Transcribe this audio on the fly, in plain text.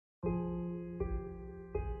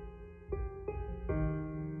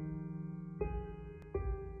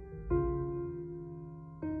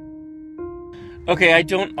Okay, I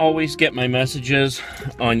don't always get my messages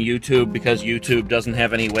on YouTube because YouTube doesn't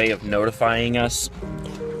have any way of notifying us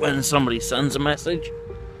when somebody sends a message.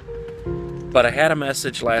 But I had a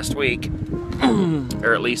message last week,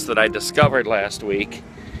 or at least that I discovered last week,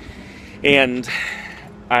 and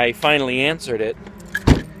I finally answered it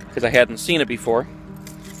because I hadn't seen it before.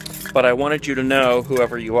 But I wanted you to know,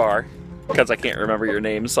 whoever you are, because I can't remember your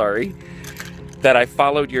name, sorry, that I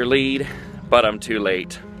followed your lead, but I'm too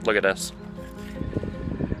late. Look at this.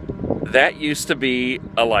 That used to be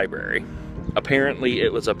a library. Apparently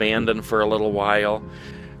it was abandoned for a little while.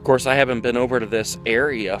 Of course, I haven't been over to this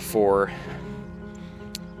area for,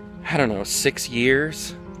 I don't know, 6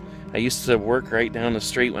 years. I used to work right down the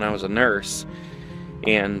street when I was a nurse.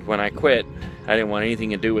 And when I quit, I didn't want anything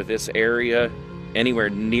to do with this area, anywhere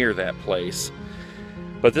near that place.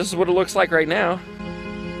 But this is what it looks like right now.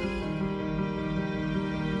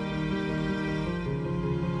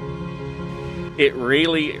 It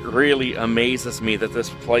really, really amazes me that this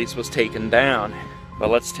place was taken down. But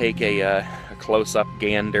let's take a close-up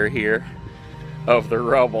gander here of the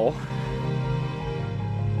rubble.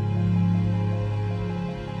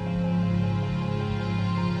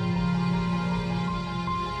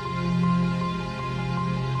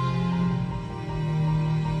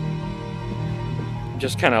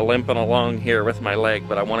 Just kind of limping along here with my leg,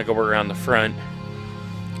 but I want to go around the front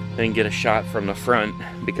and get a shot from the front,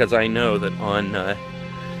 because I know that on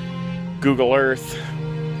Google Earth,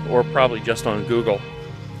 or probably just on Google,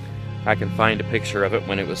 I can find a picture of it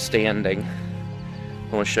when it was standing.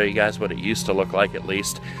 I want to show you guys what it used to look like, at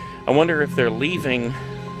least. I wonder if they're leaving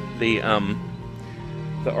the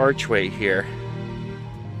archway here.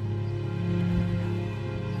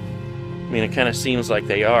 I mean, it kind of seems like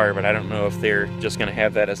they are, but I don't know if they're just going to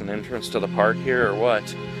have that as an entrance to the park here or what.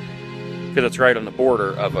 Because it's right on the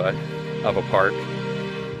border of a park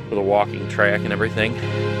with a walking track and everything.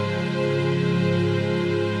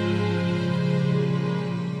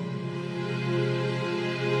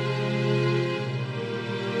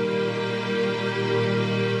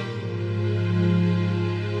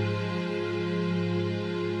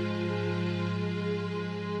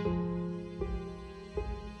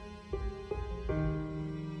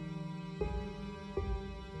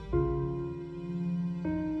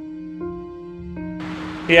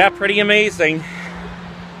 Yeah, pretty amazing.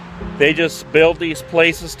 They just build these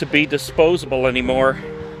places to be disposable anymore.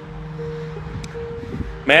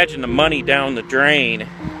 Imagine the money down the drain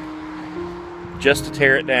just to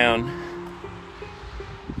tear it down.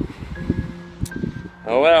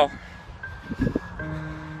 Oh well.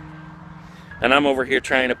 And I'm over here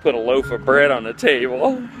trying to put a loaf of bread on the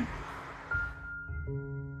table.